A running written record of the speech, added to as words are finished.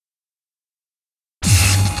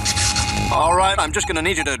All right, I'm just gonna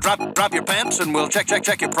need you to drop your pants and we'll check your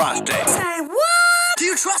prostate. Say what? Do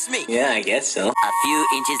you trust me? Yeah, I guess so. A few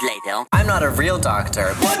inches later. I'm not a real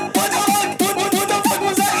doctor. What the fuck was that? What the fuck was that? What the fuck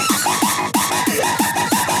was that?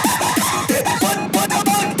 What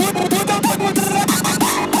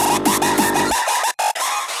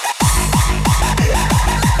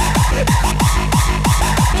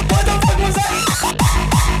the fuck was that? What the fuck was that?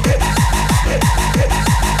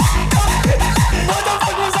 What the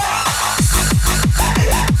fuck was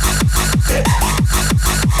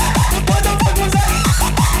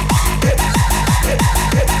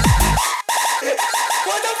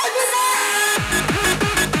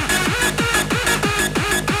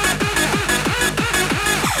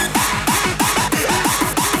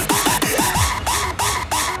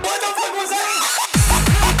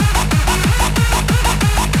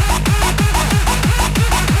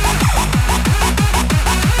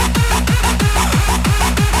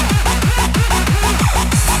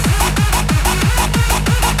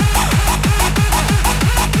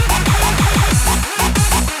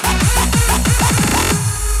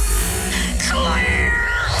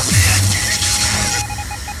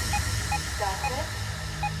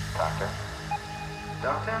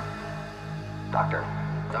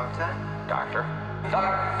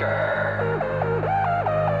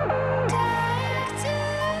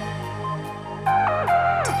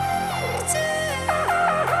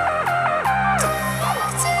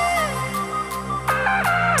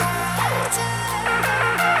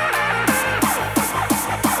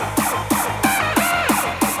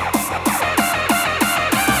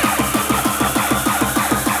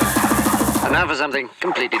Now for something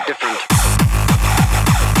completely different.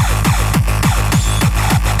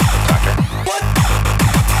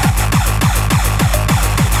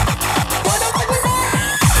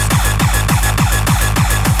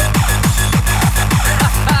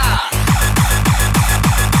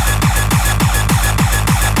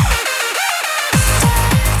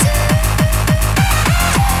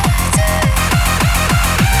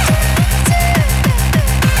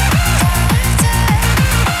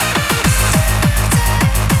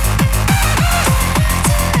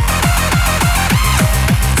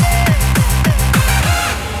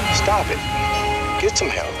 Stop it. Get some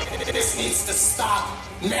help. This needs to stop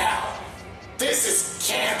now. This is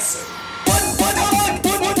cancer. What the fuck was that?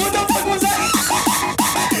 What the fuck was that?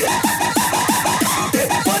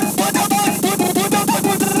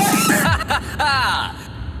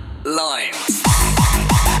 Lines.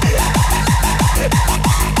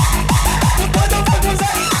 What the fuck was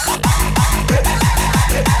that?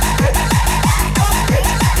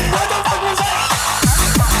 What the fuck was that?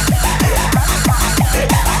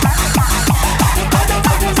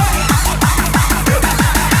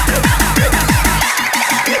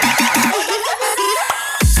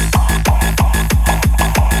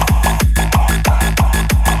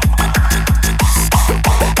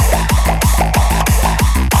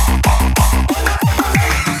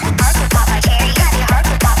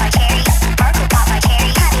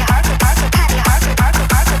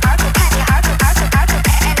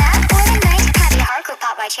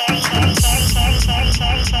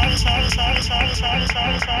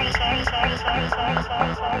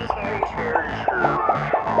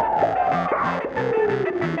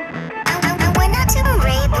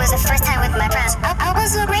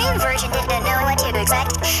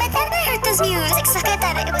 Music so good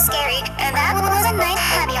that it was scary, and that was a night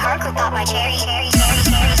happy hardcore pop my cherry.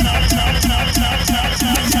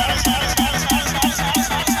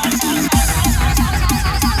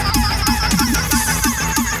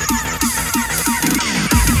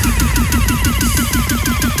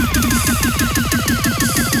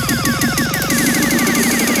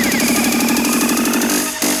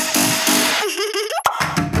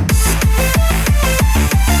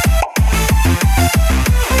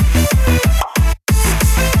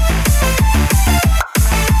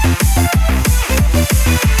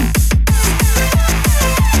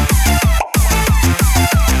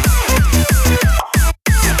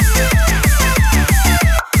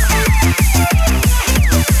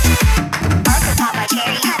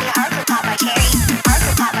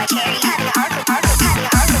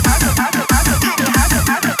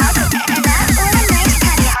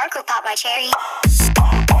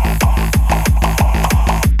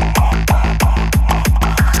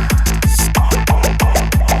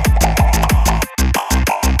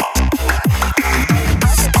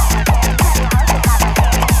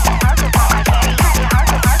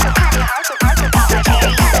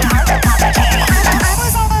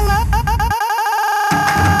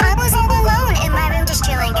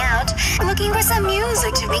 Looking for some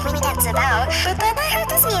music to make me dance about, but then I heard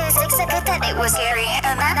this music so good said that it was scary,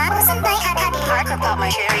 and that wasn't my happy part about my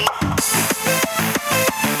cherry.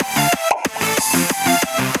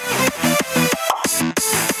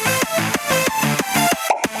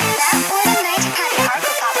 That wasn't my happy part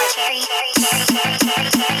about my cherry.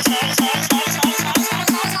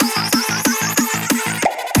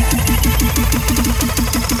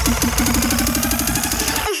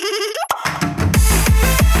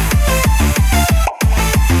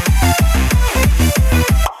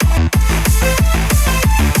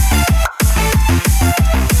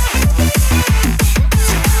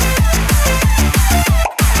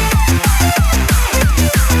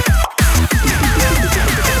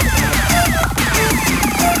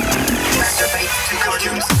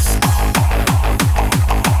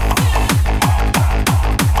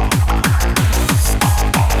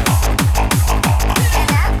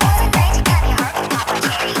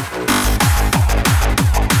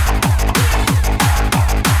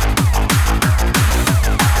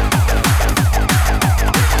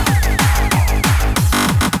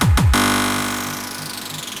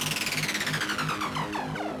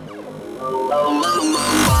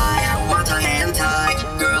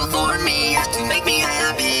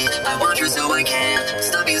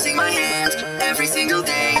 Every single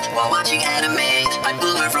day, while watching anime, I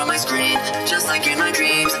pull her from my screen, just like in my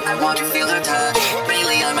dreams. I want to feel her touch,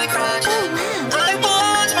 mainly on my crotch. I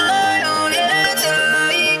want my own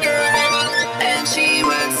Italy girl, and she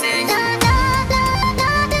would sing.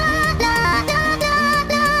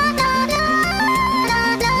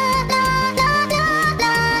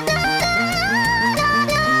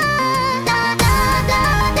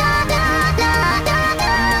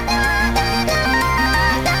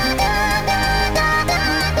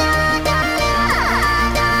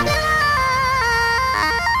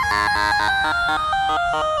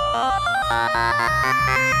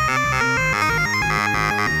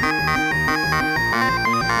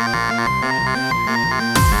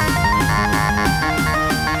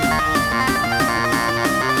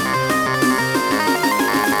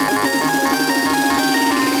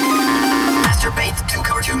 Masturbate to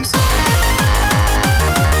cartoons.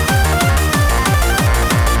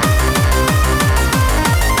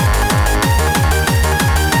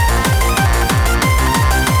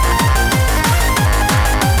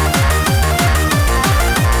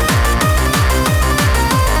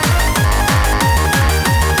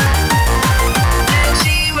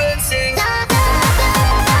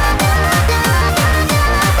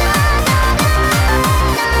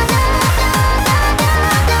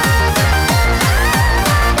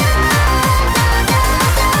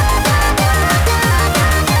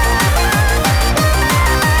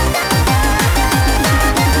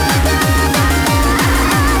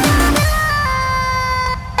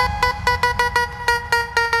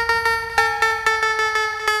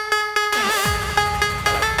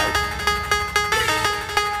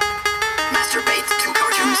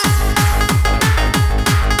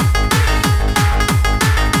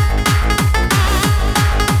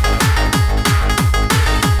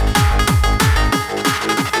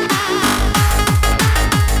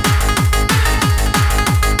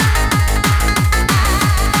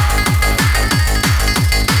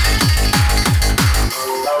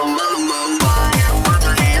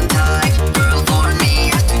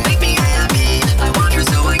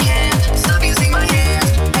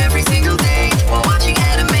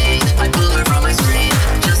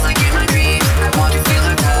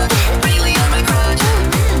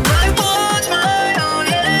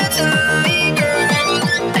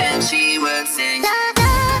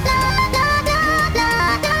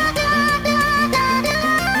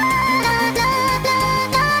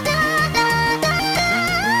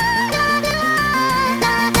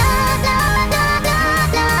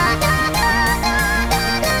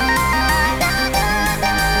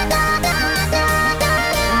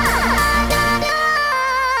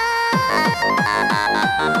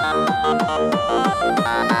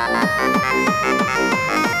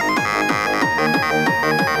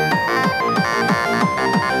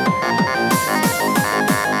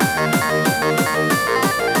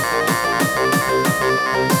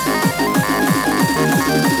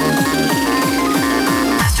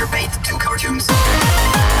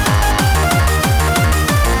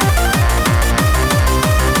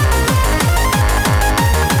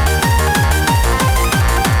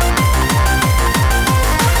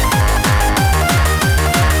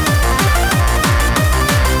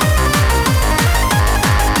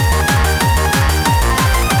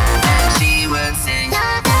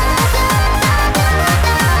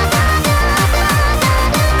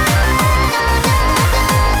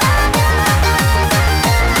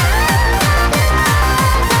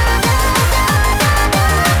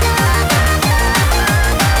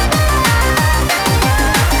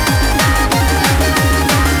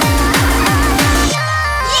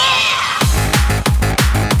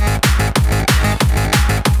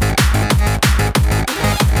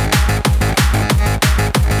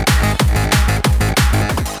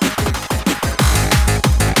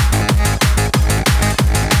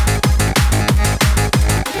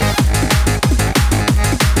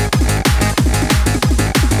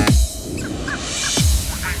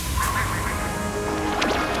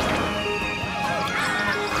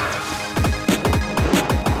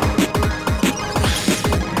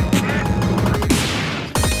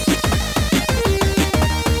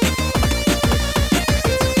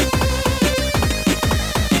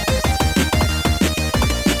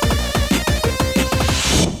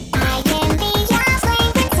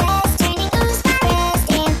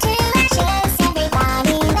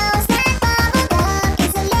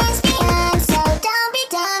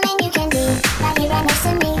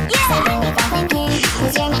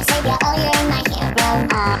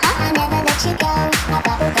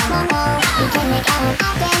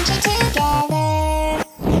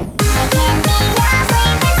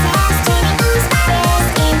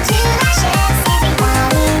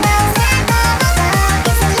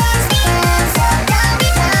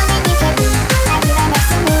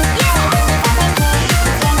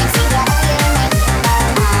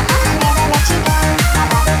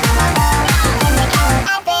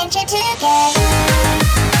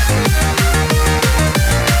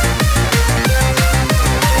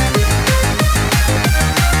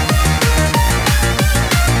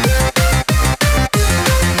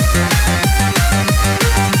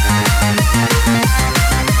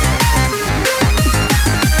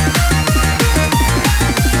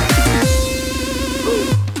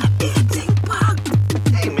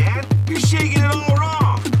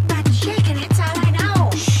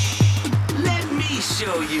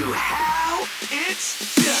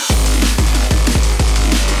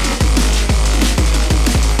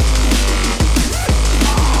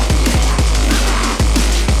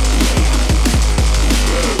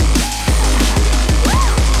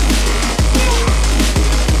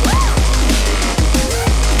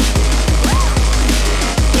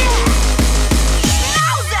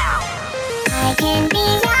 be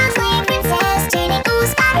your flame princess, turning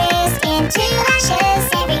ooze Paris into ashes.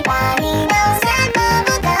 Everybody knows that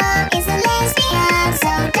bubblegum is a lesbian,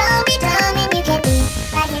 so don't be dumb and you can be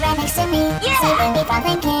right here right next to me. Saving me from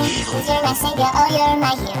thinking, 'cause you're my savior, oh you're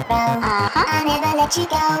my hero. I'll never let you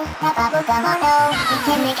go, now bubblegum, oh no, we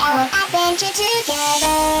can make our adventure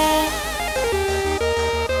together.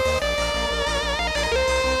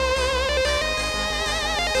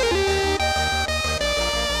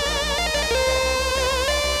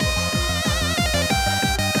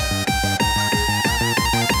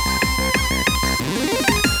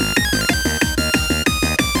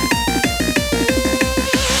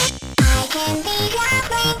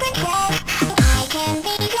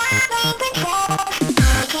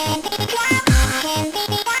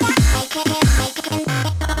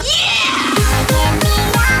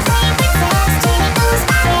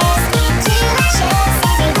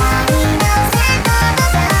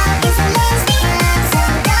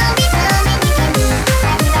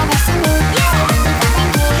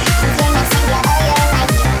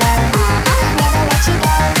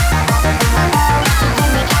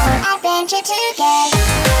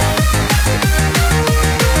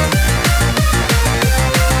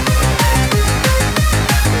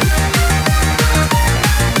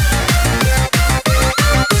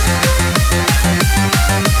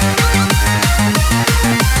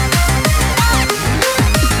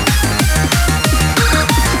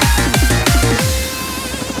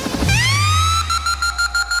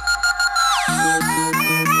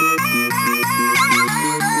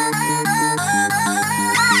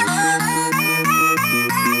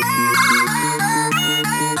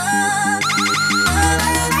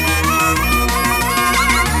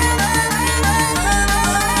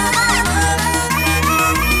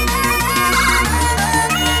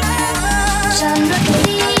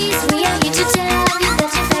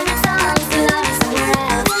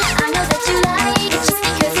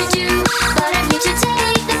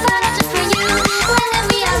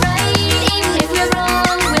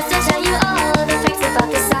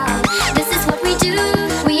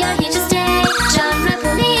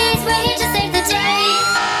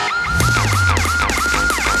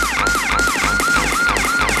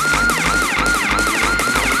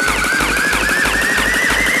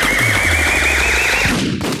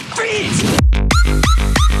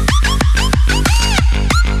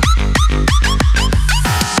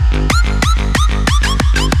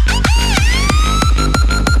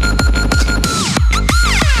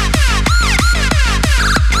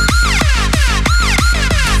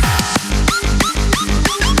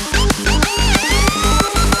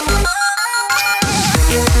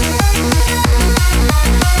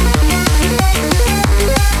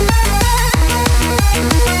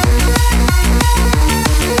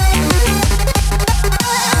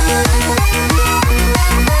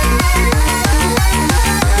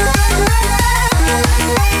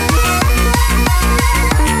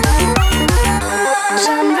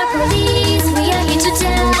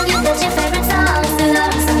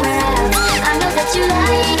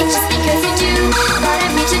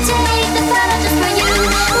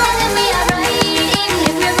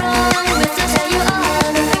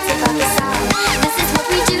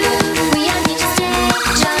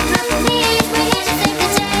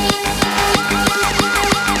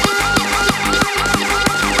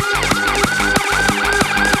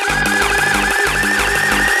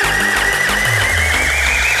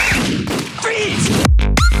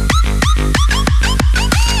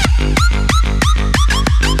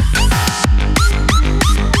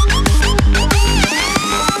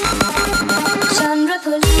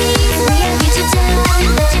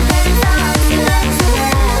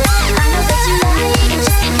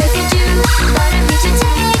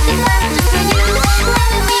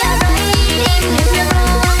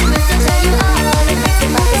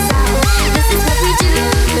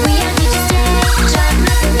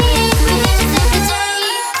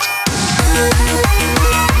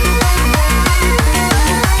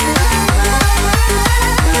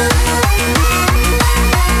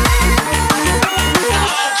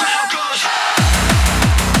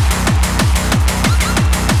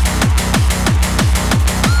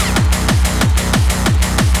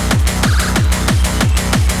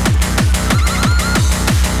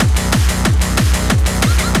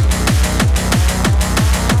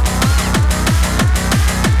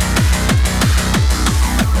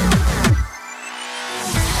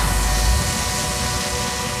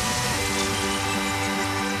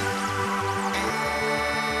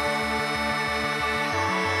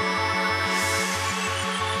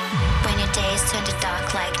 days turn to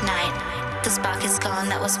dark like night. The spark is gone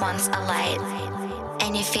that was once a light. And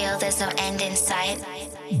and you feel there's no end in sight,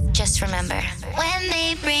 just remember, when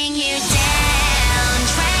they bring you down,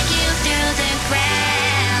 drag you through the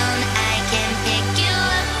ground, I can pick you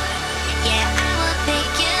up, yeah, I will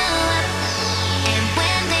pick you up. And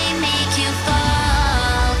when they make you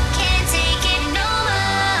fall, can't take it no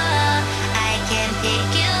more, I can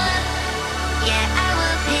pick you up, yeah, I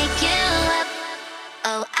will pick you up.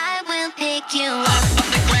 Oh, I will pick you up.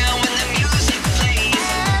 Off the ground when the music plays.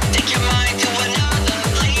 Take your mind to another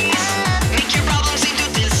place. Make your problems seem to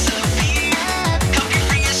disappear. Help you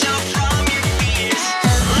free yourself from your fears.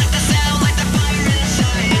 Let the sound light the fire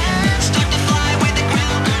inside. Start to fly with the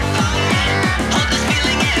ground goodbye. Hold this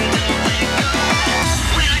feeling and don't let go.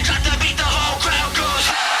 When I drop the beat, the whole crowd goes.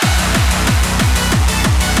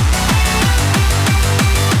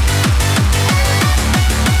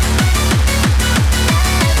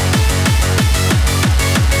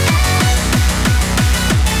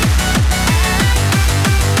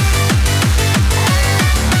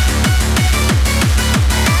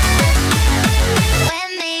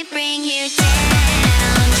 When they bring you down,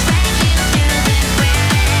 drag you through the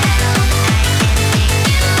ground, I can pick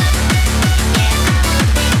you up, yeah, I will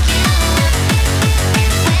pick you up.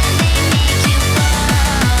 And when they make you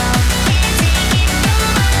fall, can't take it no more,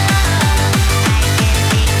 I can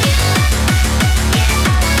pick you up, yeah,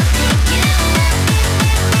 I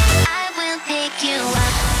will pick you up. I will pick you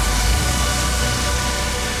up.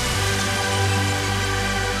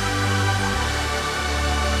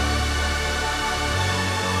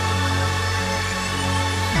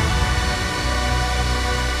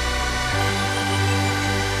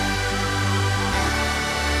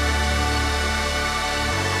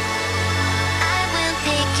 I will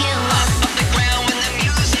pick you up. Off the ground when the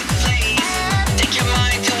music plays. Take your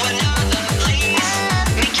mind to another place.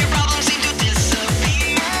 Make your problems seem to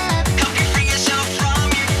disappear. Help you free yourself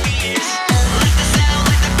from your fears. Let the sound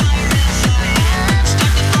light the fire inside.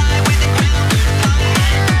 Start to fly with the ground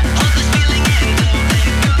goodbye. Hold this feeling and don't let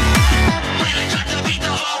go. When I drop the beat,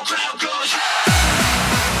 the whole crowd goes.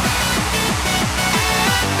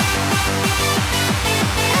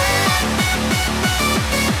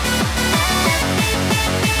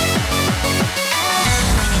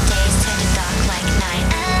 When your days turn to dark like night,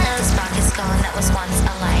 the spark is gone that was once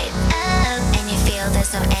a light, and you feel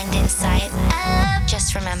there's no end in sight,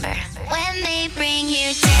 just remember, when they bring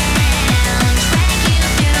you down, drag you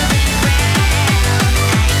through the ground,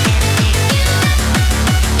 I can pick you up,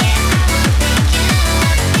 yeah, I will pick you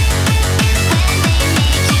up. And when they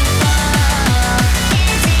make you fall,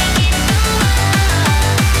 can't take it no more,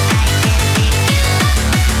 I can pick you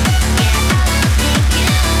up, yeah,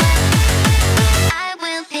 I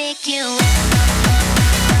will pick you up.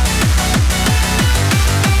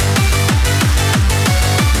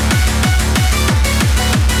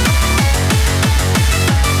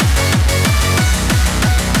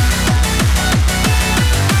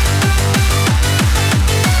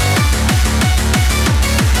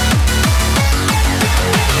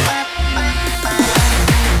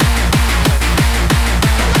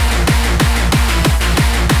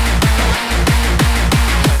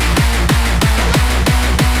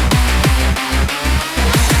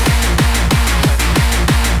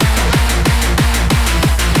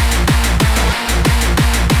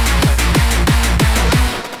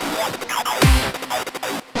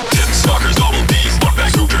 Stalkers, double D's, one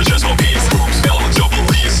bag hookers, just no peas. Boobs, melons, double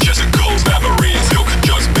D's, Jessicas, memories. Milk,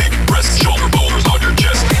 just big breasts, shoulder boulders on your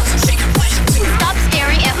chest. Stop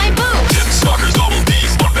staring at my boobs. Stalkers, double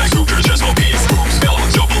D's, one bag hookers, just no peas. Boobs,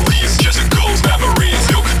 melons, double D's, Jessicas, memories.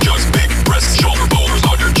 Milk, just big breasts, shoulder boulders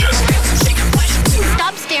on your chest.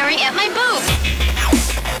 Stop staring at my boobs.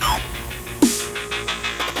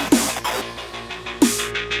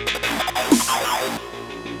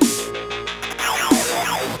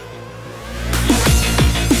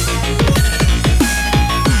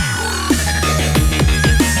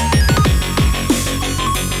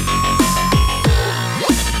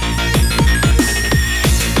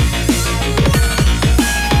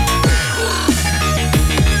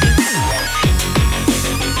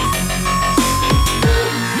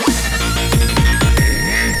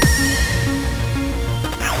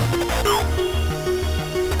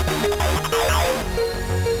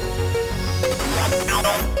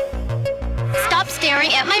 Stop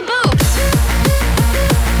staring at my boobs.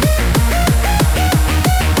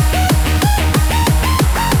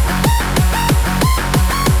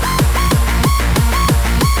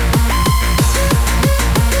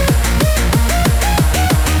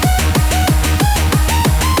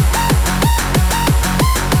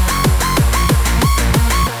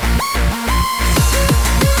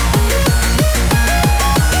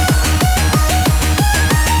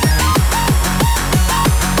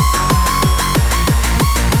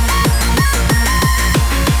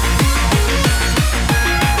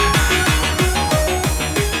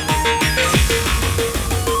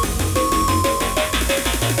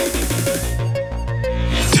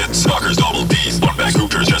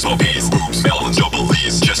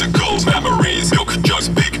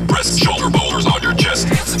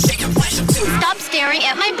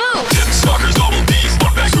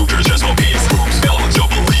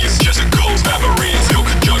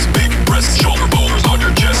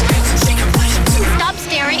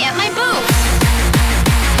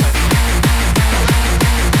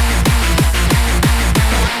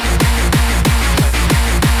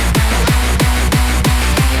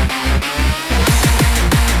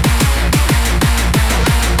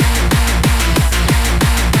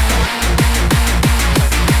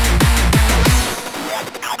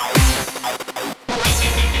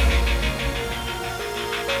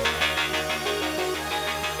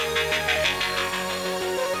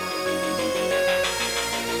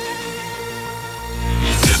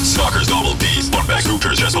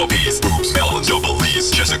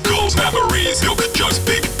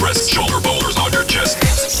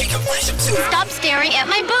 Stop staring at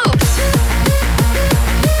my boobs.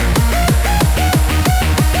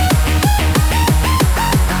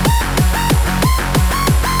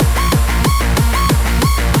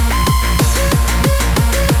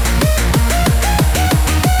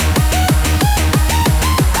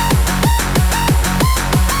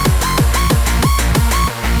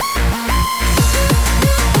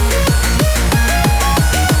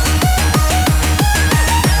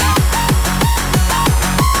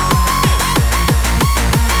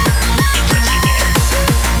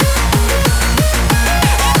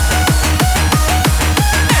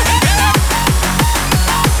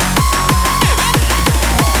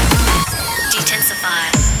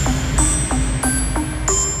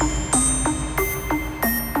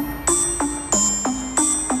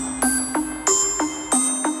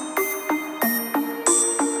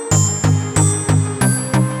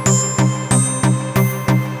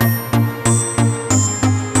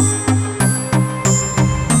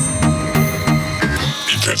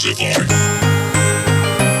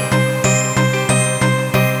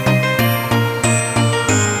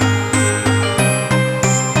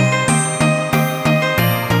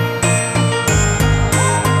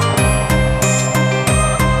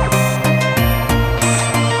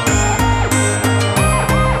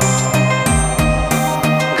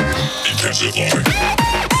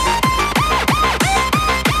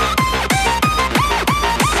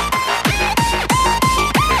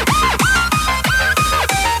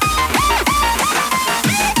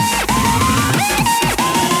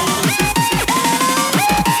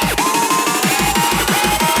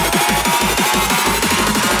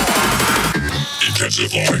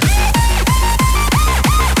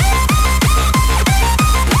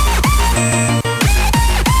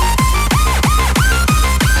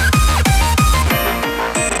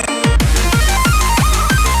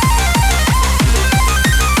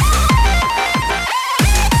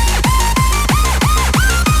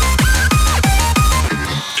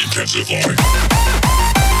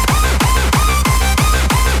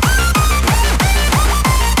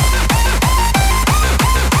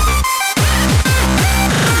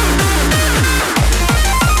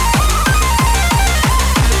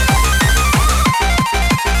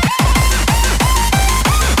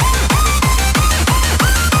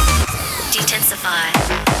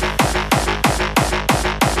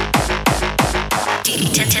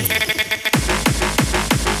 Be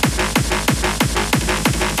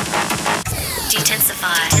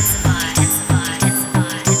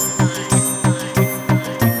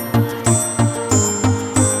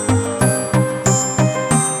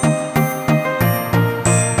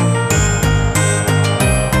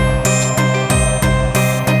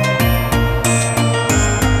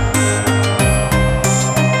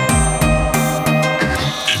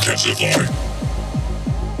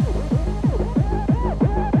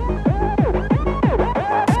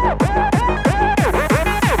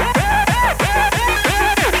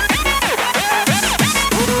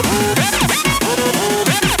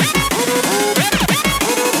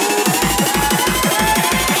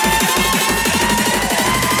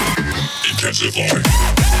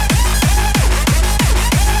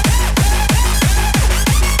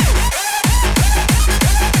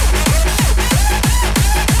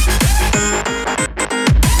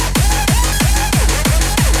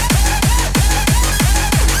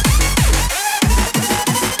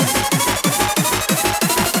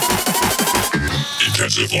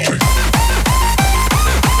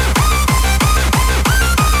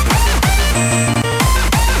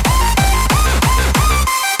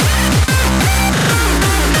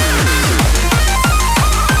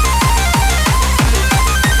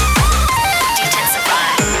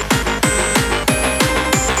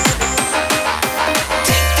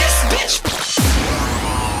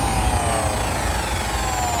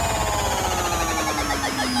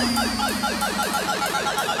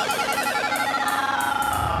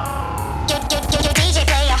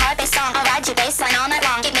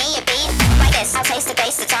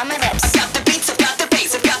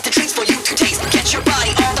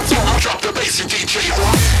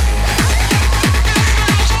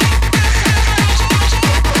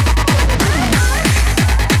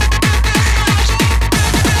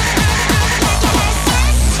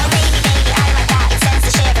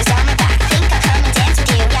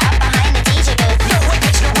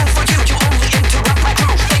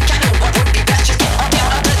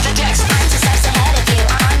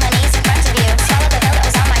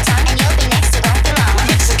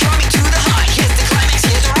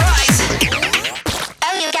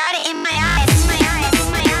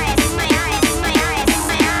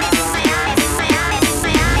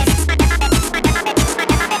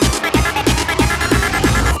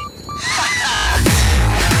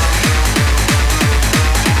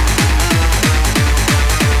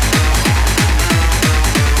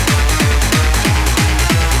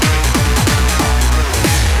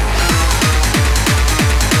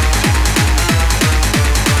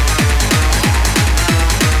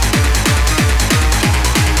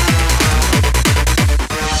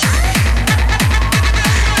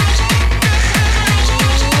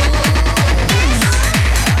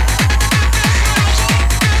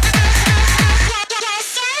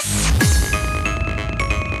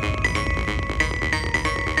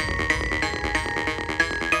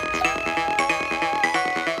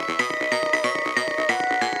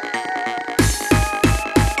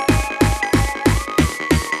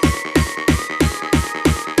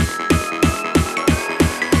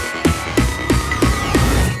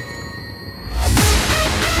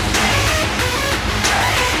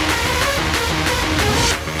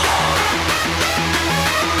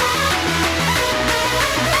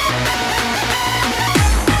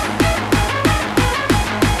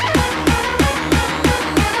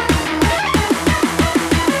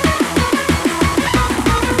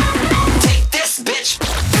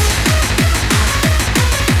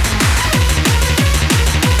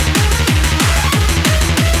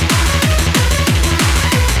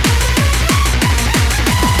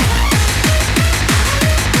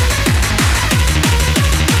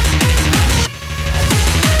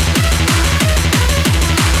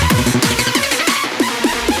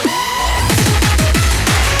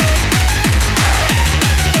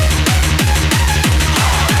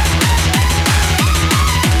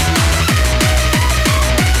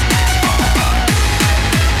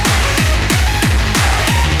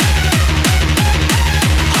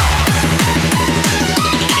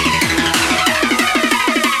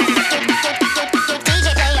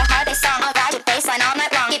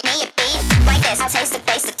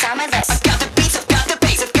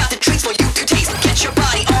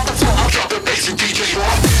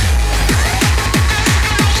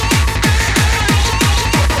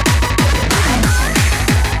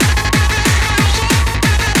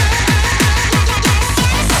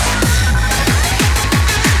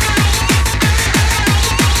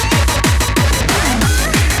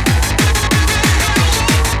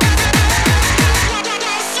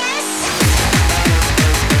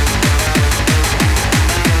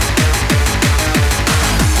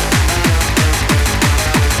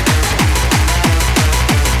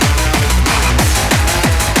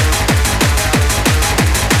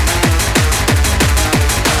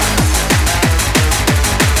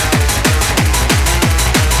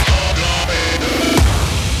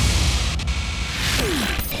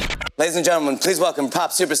Ladies and gentlemen, please welcome pop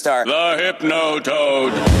superstar, The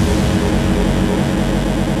Hypnotoad.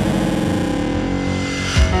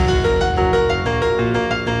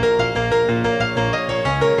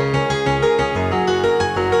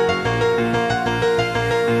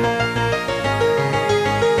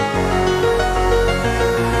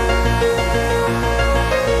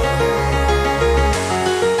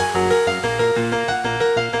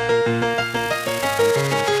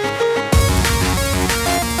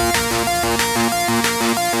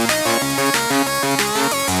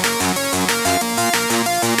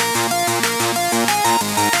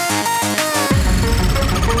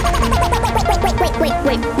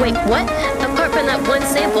 Wait, what? Apart from that one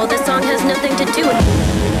sample, this song has nothing to do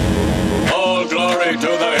with... All glory to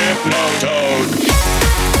the Hypnotoad.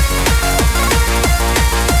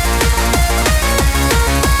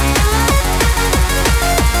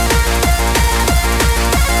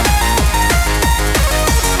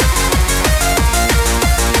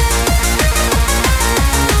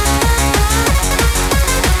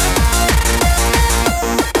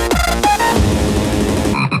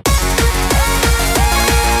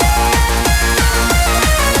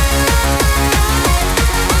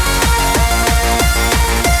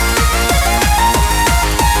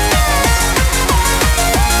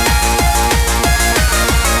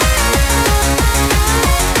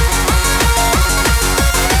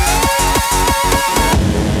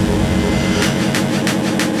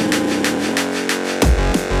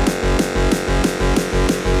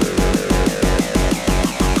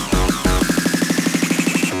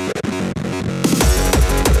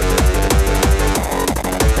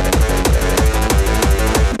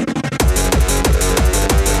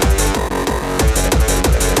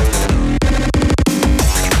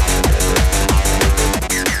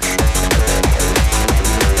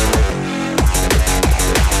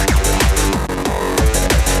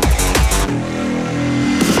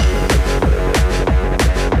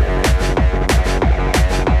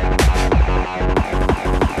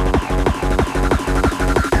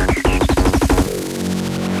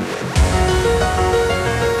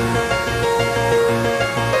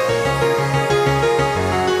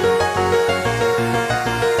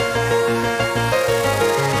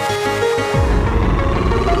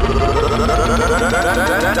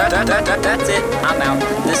 That's it. I'm out.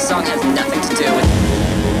 This song has nothing to do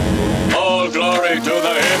with... All glory to the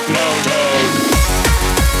Hypnotoad.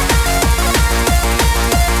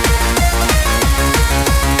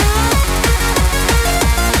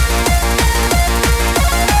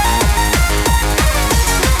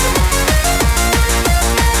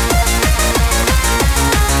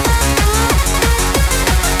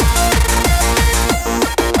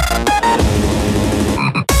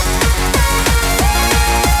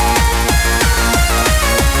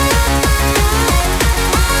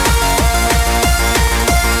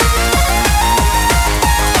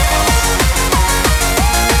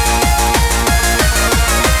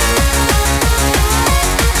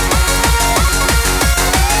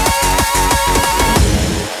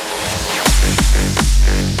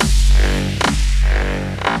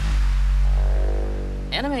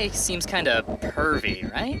 Anime seems kinda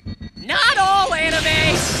pervy, right? Not all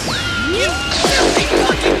anime! You filthy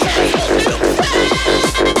fucking casual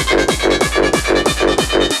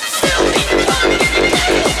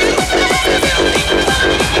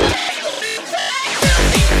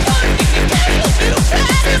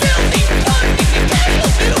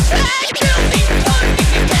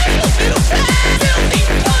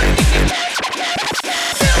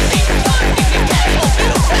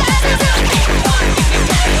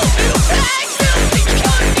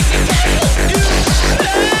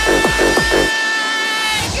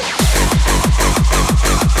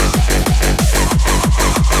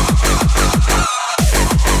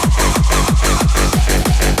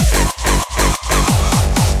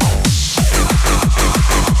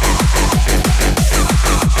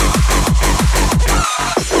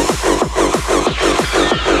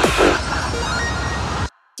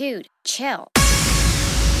Dude, chill.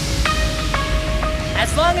 As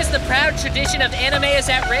long as the proud tradition of anime is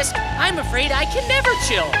at risk, I'm afraid I can never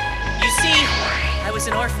chill. You see, I was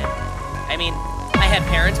an orphan. I mean, I had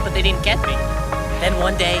parents, but they didn't get me. Then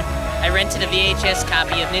one day, I rented a VHS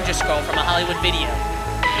copy of Ninja Scroll from a Hollywood video.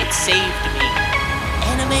 It saved me.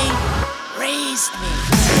 Anime raised me.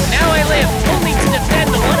 Now I live only to defend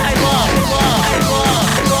the one I love.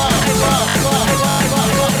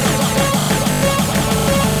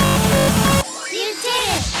 You did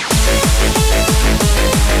it!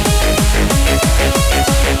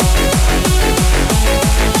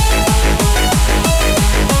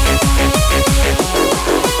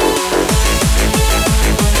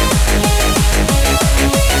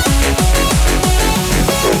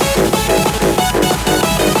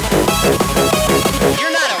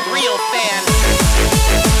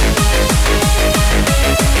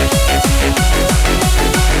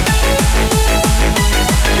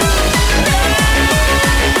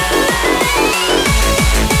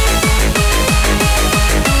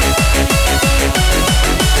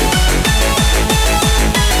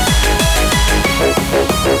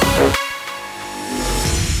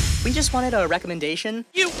 just wanted a recommendation.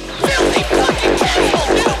 You filthy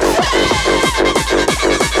fucking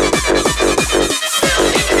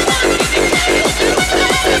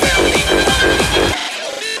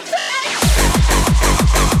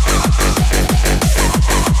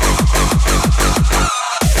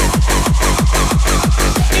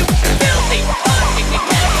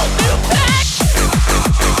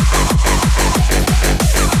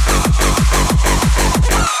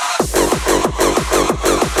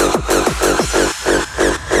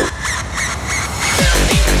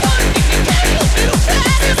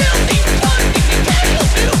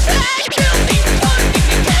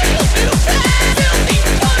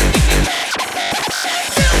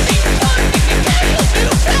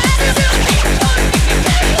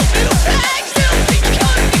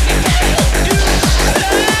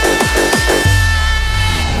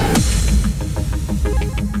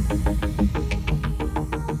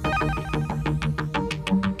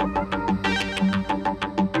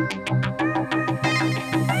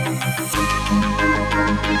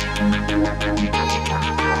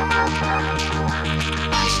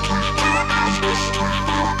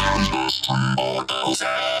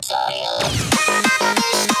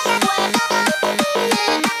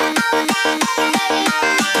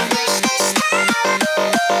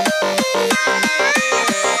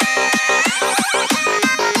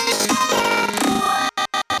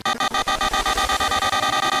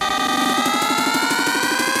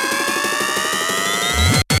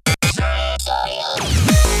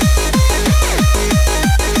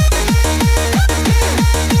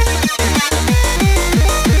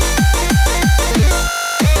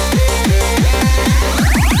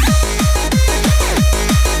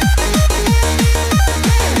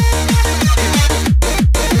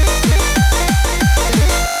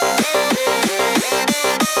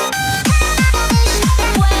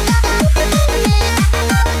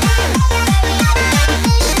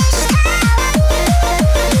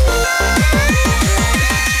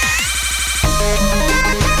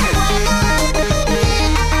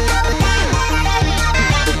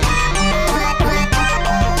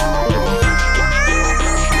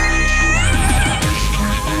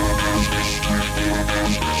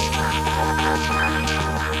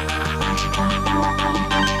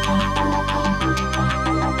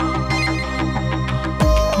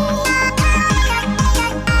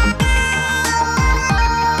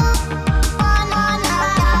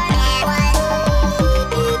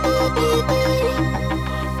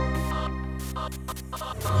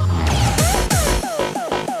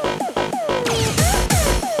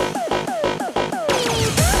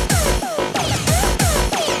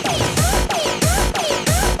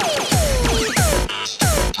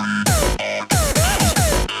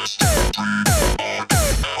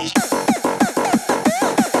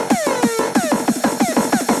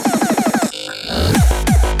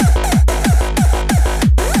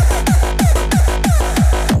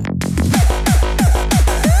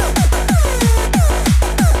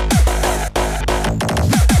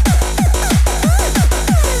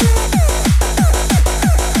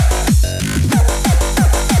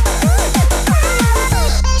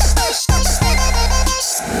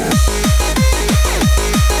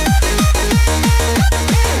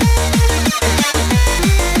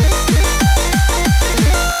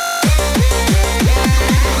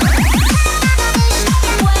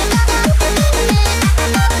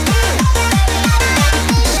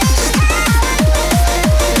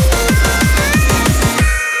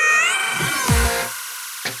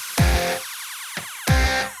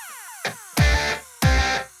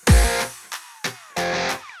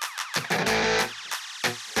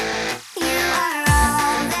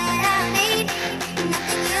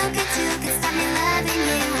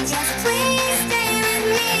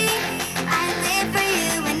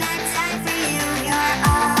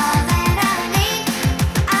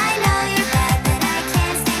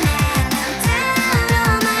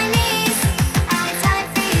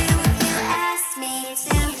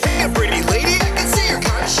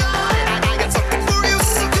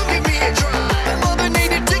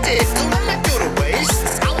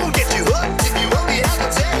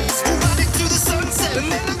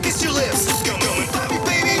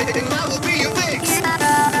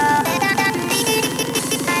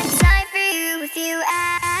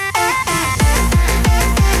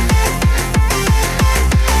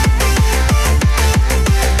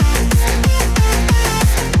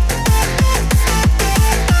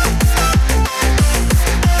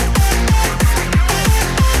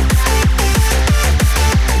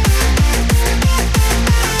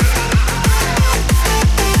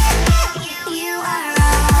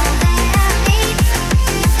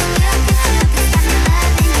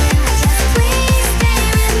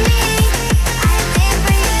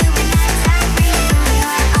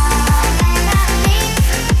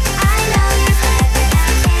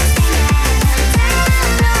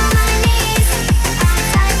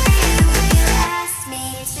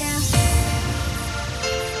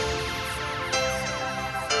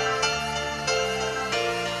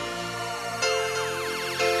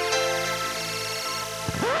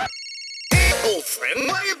girlfriend.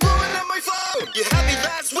 Why you blowing up my phone? You had me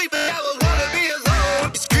last week, but now I wanna be alone.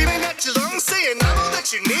 You're screaming at your lungs, saying I'm all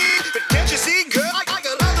that you need. But can't you see, girl, I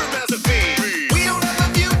got other recipes. We don't have a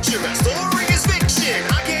future, our story is fiction.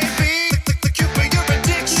 I can't be the cure for your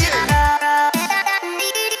addiction.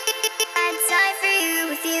 I'd die for you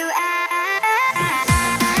with you.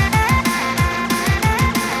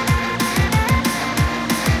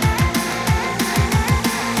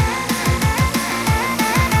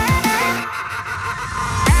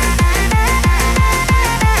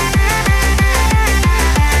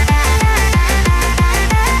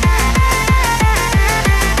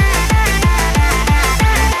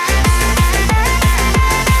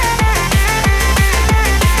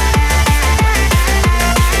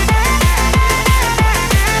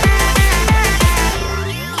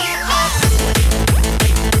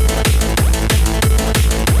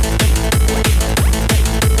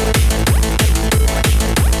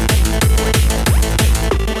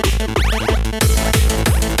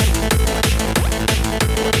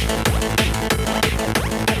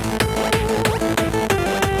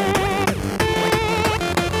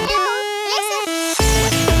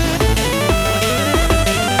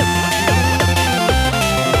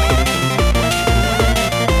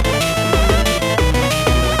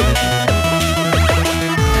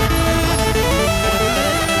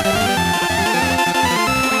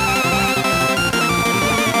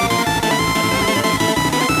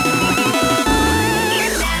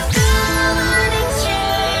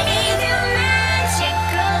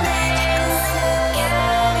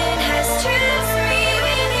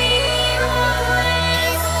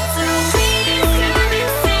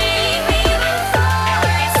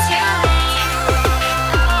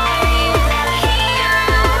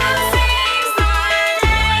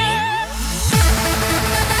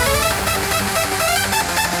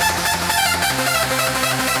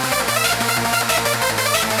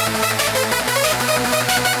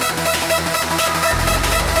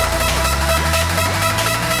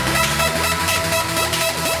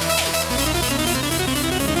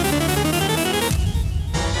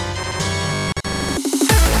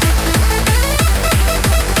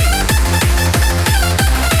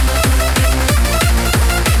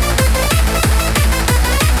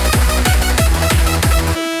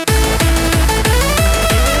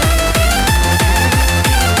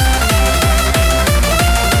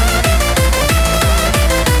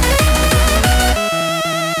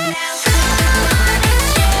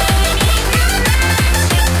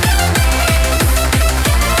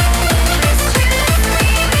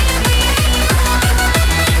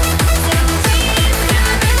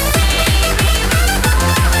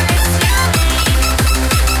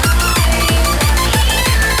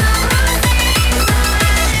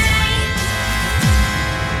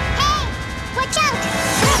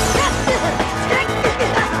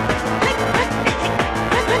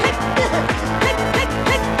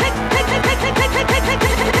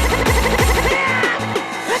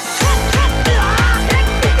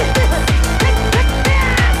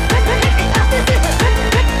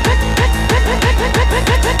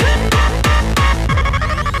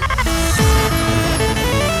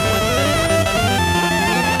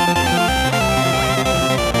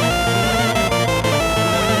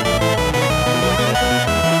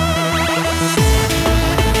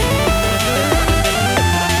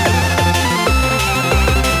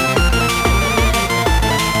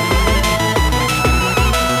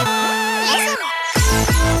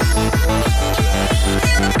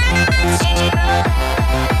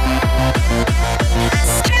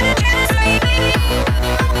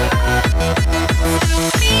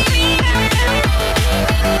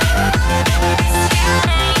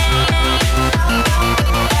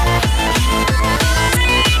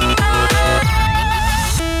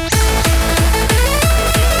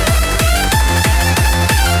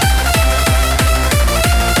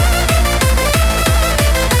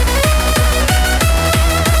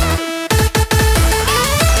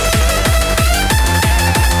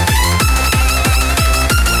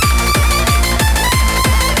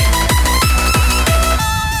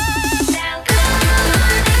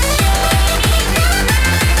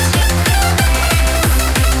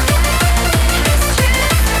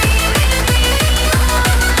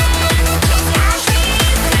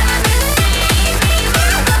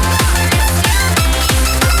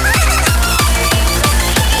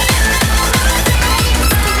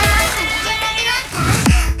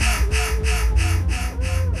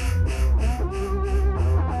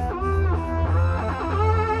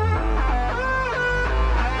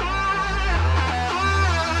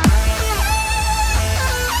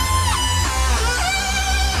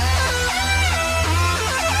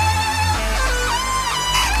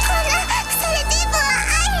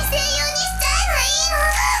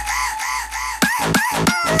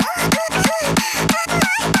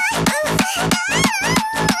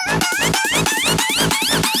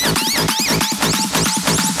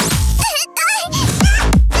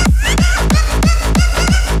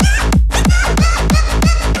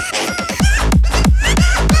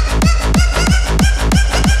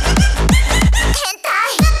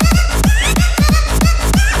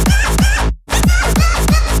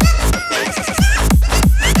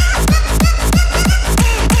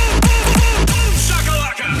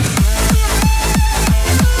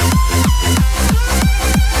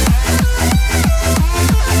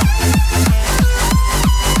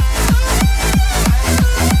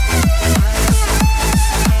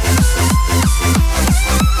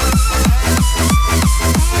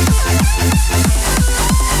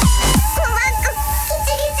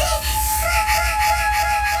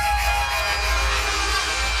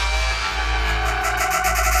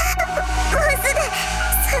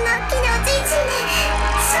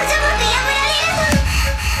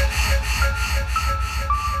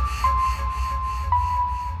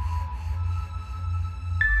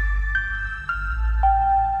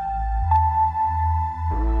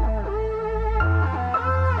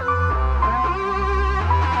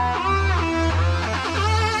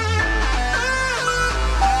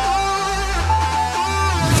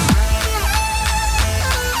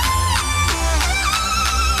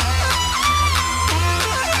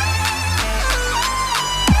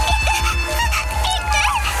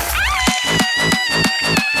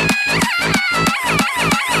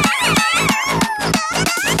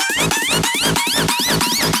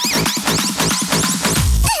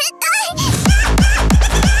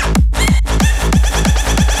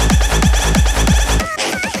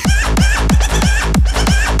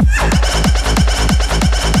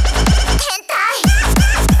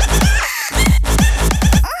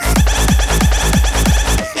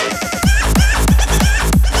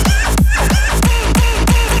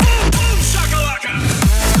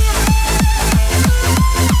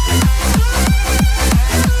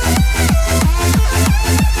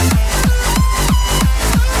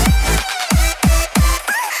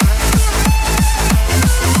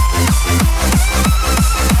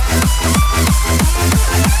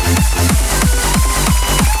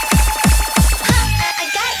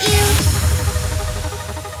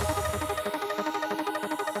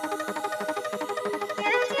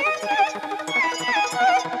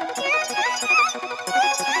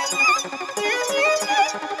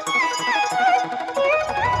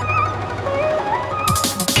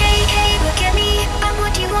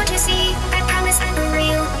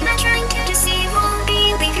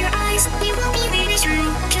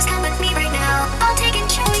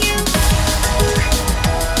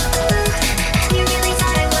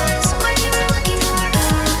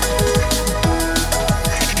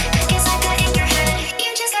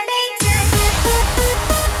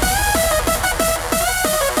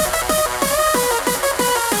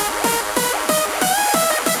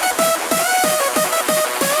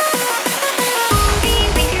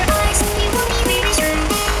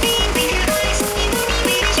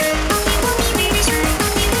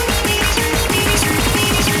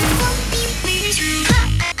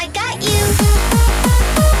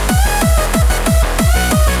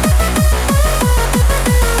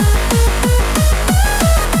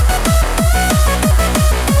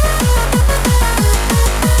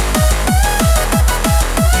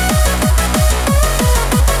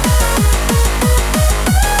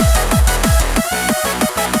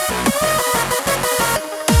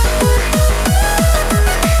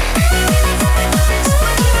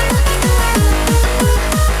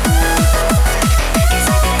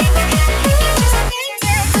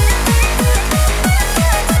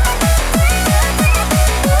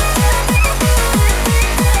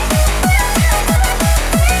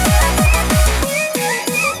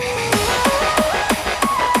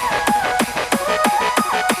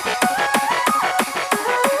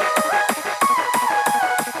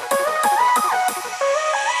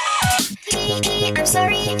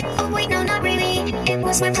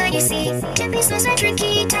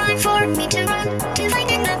 time for me to run to find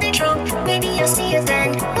another trope. Maybe I'll see you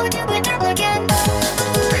then. We'll do it all again.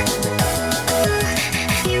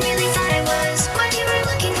 You really thought I was what you were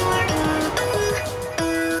looking for.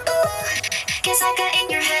 Guess I got in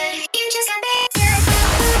your head. You just got me.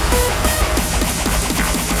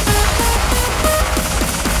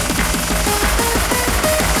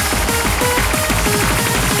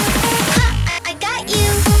 I got you.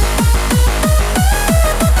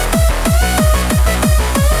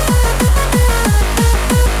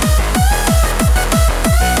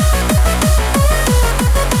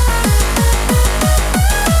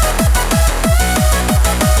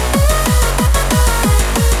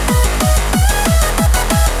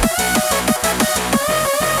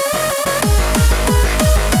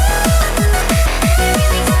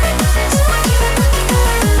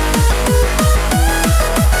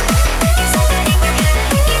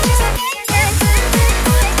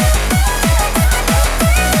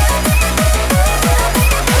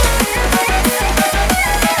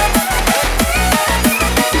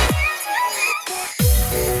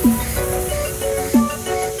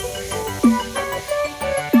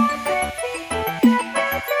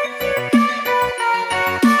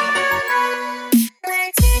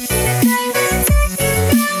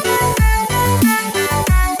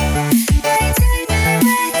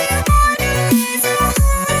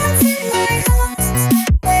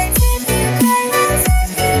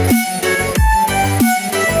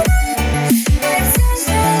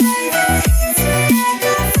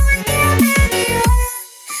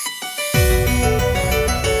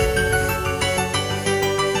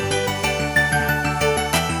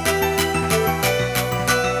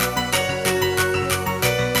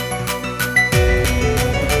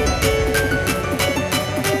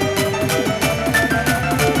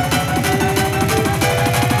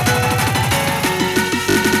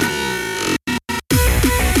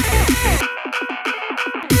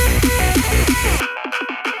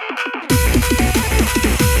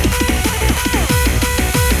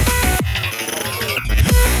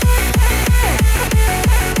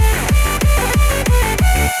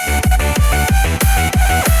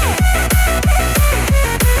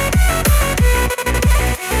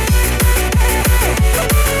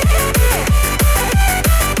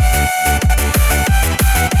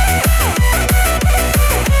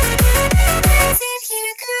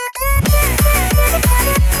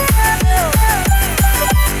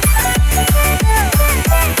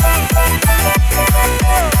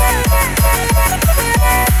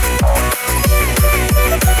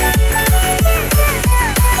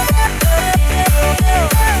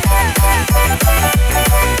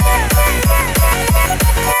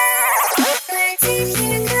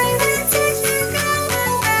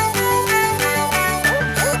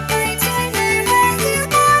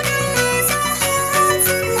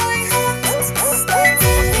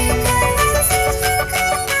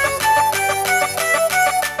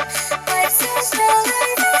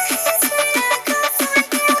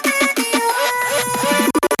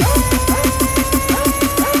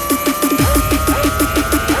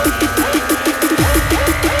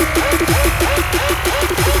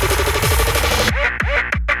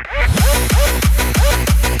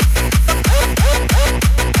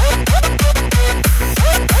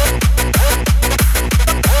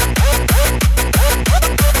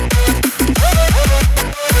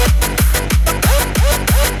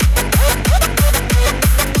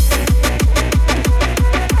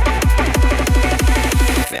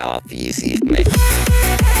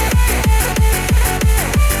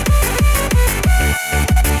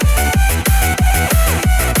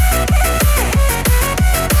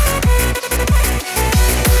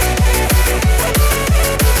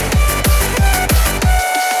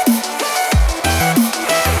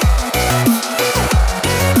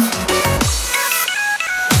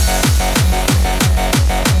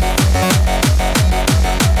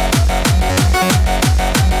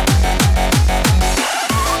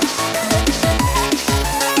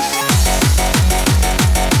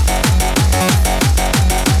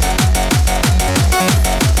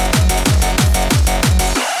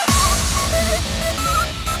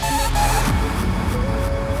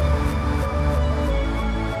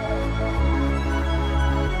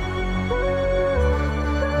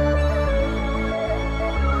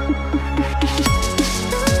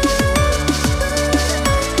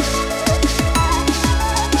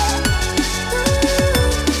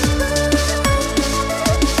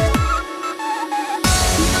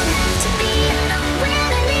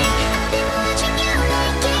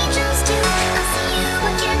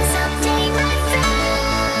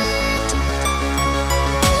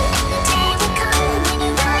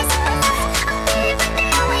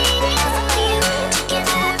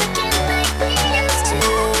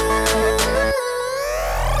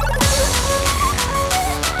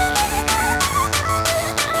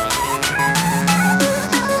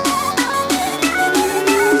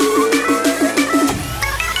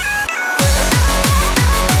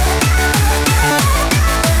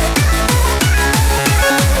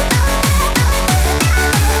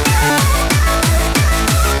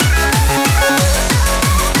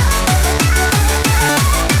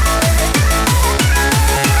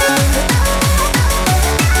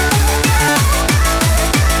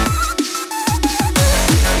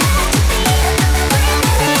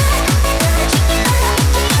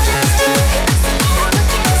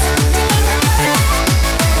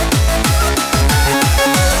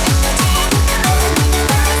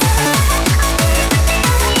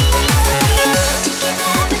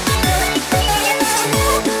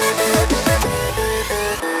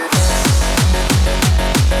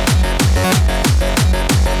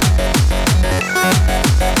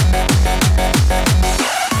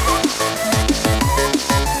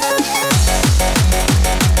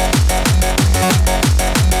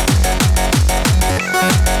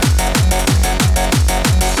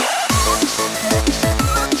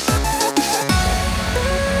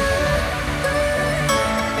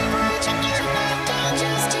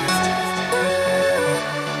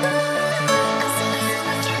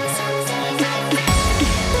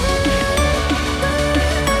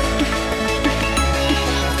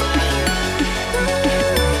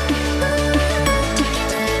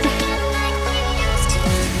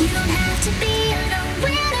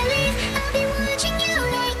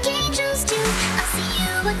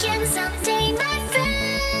 again someday.